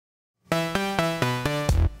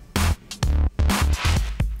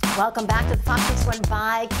Welcome back to the Fox 6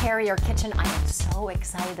 by Carrier Kitchen. I am so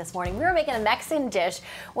excited this morning. We were making a Mexican dish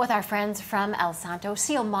with our friends from El Santo.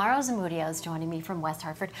 Xiomara Zamudio is joining me from West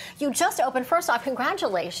Hartford. You just opened. First off,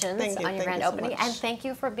 congratulations on your grand opening, and thank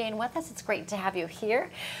you for being with us. It's great to have you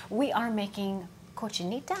here. We are making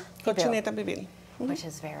Cochinita pibil, which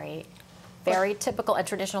is very typical and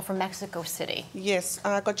traditional from Mexico City. Yes,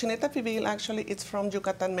 Cochinita pibil actually it's from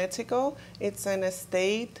Yucatán, Mexico. It's an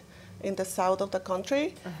estate in the south of the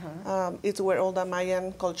country. It's where all the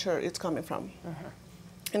Mayan culture is coming from.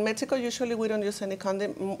 In Mexico, usually we don't use any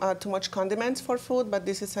too much condiments for food, but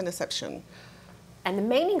this is an exception. And the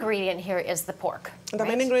main ingredient here is the pork. The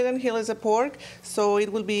main ingredient here is the pork, so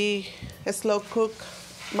it will be a slow cook,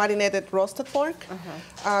 marinated roasted pork.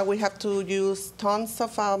 We have to use tons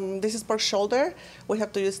of, this is pork shoulder. We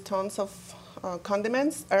have to use tons of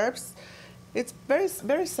condiments, herbs. It's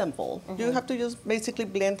very simple. You have to basically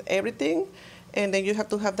blend everything, and then you have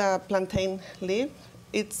to have the plantain leaf.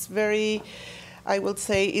 It's very, I would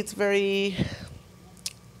say, it's a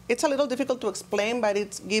little difficult to explain, but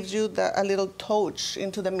it gives you a little touch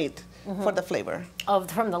into the meat for the flavor.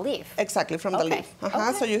 From the leaf? Exactly, from the leaf.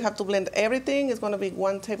 So you have to blend everything. It's going to be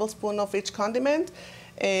 1 tablespoon of each condiment.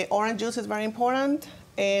 Orange juice is very important,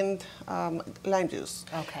 and lime juice.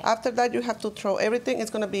 After that, you have to throw everything.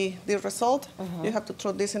 It's going to be the result. You have to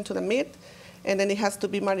throw this into the meat, and then it has to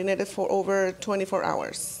be marinated for over 24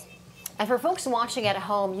 hours. And for folks watching at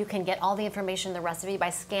home, you can get all the information in the recipe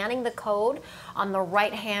by scanning the code on the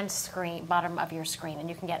right-hand screen, bottom of your screen, and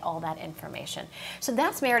you can get all that information. So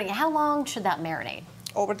that's marinating. How long should that marinate?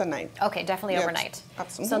 Over the night. Okay, definitely overnight.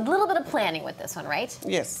 Absolutely. So a little bit of planning with this one, right?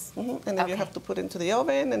 Yes. And then you have to put it into the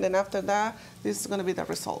oven, and then after that, this is going to be the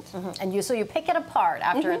result. And so you pick it apart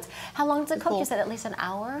after it's, how long does it cook? You said at least an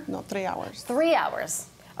hour? No, 3 hours. 3 hours.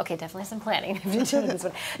 Okay, definitely some planning if you're doing this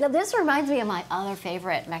one. Now this reminds me of my other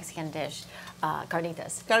favorite Mexican dish,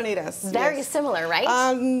 carnitas. Carnitas. Very similar, right?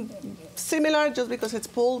 Similar, just because it's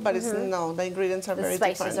pulled, but it's no. The ingredients are very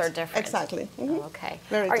different. The spices are different. Exactly. Okay.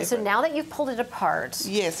 Very All right. different. So now that you've pulled it apart,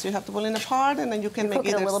 yes, you have to pull it apart, and then you can make cook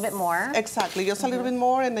it a little bit more. Exactly, just a little bit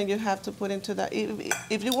more, and then you have to put into the.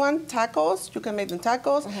 If you want tacos, you can make them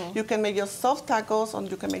tacos. You can make your soft tacos, or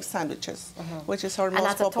you can make sandwiches, which is our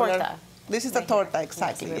most popular. Torta. This is a torta,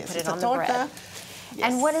 exactly. Yes, yes, it's a torta. Yes.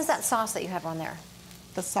 And what is that sauce that you have on there?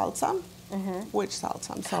 The salsa. Which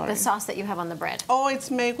salsa? I'm sorry. The sauce that you have on the bread. Oh, it's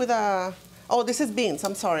made with a. Oh, this is beans.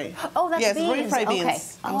 I'm sorry. Oh, that's beans. Yes, refried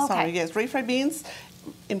beans. Okay. I'm sorry. Yes, refried beans.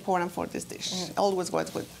 Important for this dish. Always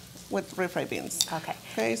goes with refried beans.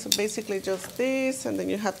 Okay. So basically just this, and then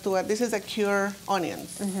you have to add. This is a cured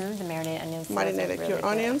onions. The marinated onions. Marinated cured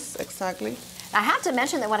onions. Exactly. I have to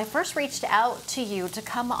mention that when I first reached out to you to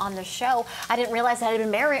come on the show, I didn't realize I had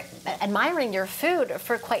been admiring your food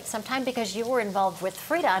for quite some time because you were involved with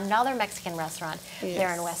Frida, another Mexican restaurant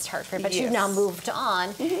there in West Hartford. But you've now moved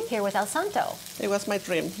on here with El Santo. It was my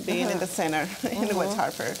dream, being in the center in West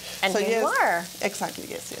Hartford. And so you are. Exactly,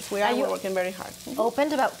 yes. We're working very hard.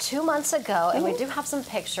 Opened about 2 months ago, and we do have some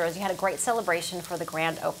pictures. You had a great celebration for the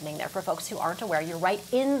grand opening there. For folks who aren't aware, you're right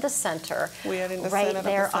in the center. We are in the right center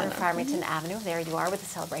there of the on Farmington Avenue. There you are with the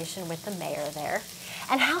celebration with the mayor there.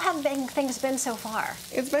 And how have things been so far?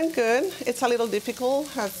 It's been good. It's a little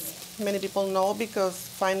difficult, as many people know, because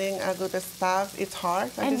finding a good staff, it's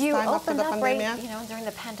hard at this time after the pandemic. Right, during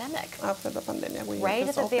the pandemic. After the pandemic, we right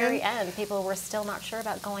at the opened. very end, people were still not sure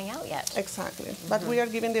about going out yet. Exactly. But we are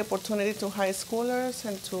giving the opportunity to high schoolers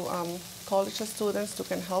and to college students who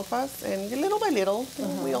can help us, and little by little,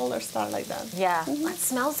 we all start like that. Yeah, it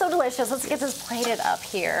smells so delicious. Let's get this plated up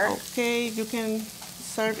here. Okay, you can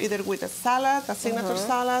serve either with a salad, a signature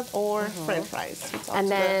salad, or French fries. And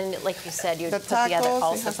then, like you said, you put tacos, together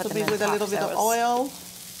also it has put to them be with in a little bit of tacos. oil.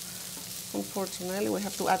 Unfortunately, we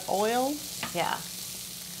have to add oil. Yeah.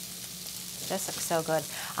 This looks so good.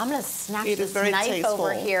 I'm going to snatch this very knife tasteful.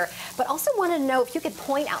 over here. But also want to know if you could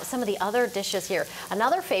point out some of the other dishes here.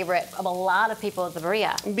 Another favorite of a lot of people is the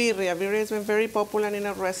birria. Birria. Birria has been very popular in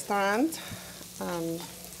a restaurant.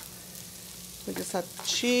 We just add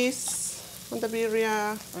cheese on the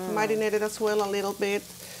birria, marinated as well a little bit,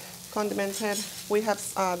 condimented. We have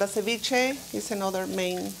the ceviche is another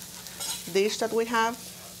main dish that we have.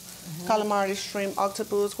 Calamari, shrimp,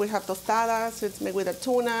 octopus. We have tostadas. It's made with a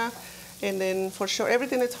tuna. And then for sure,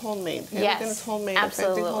 everything is homemade. Everything is homemade.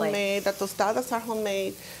 Absolutely. Everything homemade. The tostadas are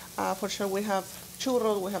homemade. For sure, we have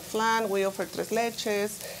churros, we have flan, we offer tres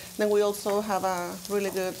leches. Then we also have a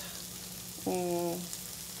really good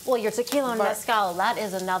Well, your tequila and mezcal, that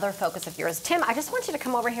is another focus of yours. Tim, I just want you to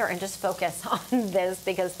come over here and just focus on this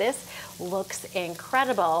because this looks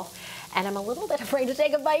incredible. and I'm a little bit afraid to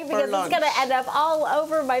take a bite because it's lunch. going to end up all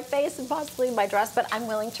over my face and possibly my dress, but I'm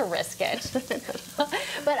willing to risk it.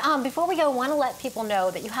 But before we go, I want to let people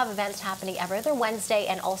know that you have events happening every other Wednesday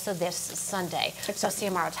and also this Sunday. Exactly. So,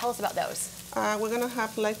 Xiomara, tell us about those. We're going to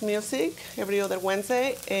have live music every other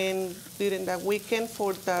Wednesday, and during the weekend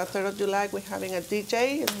for the 3rd of July, we're having a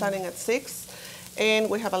DJ starting at 6. And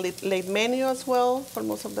we have a late menu as well for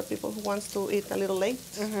most of the people who wants to eat a little late.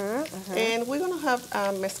 And we're going to have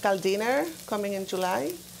a mezcal dinner coming in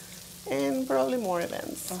July, and probably more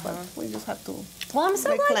events. But we just have to. Well, I'm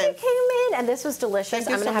so glad you came in, and this was delicious. Thank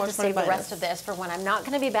you I'm going to so have much to for save the inviting rest us. of this for when I'm not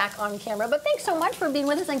going to be back on camera. But thanks so much for being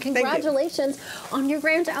with us, and you. congratulations on your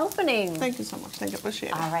grand opening. Thank you so much. Thank you. Appreciate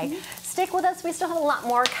it. All right. Stick with us. We still have a lot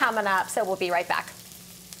more coming up, so we'll be right back.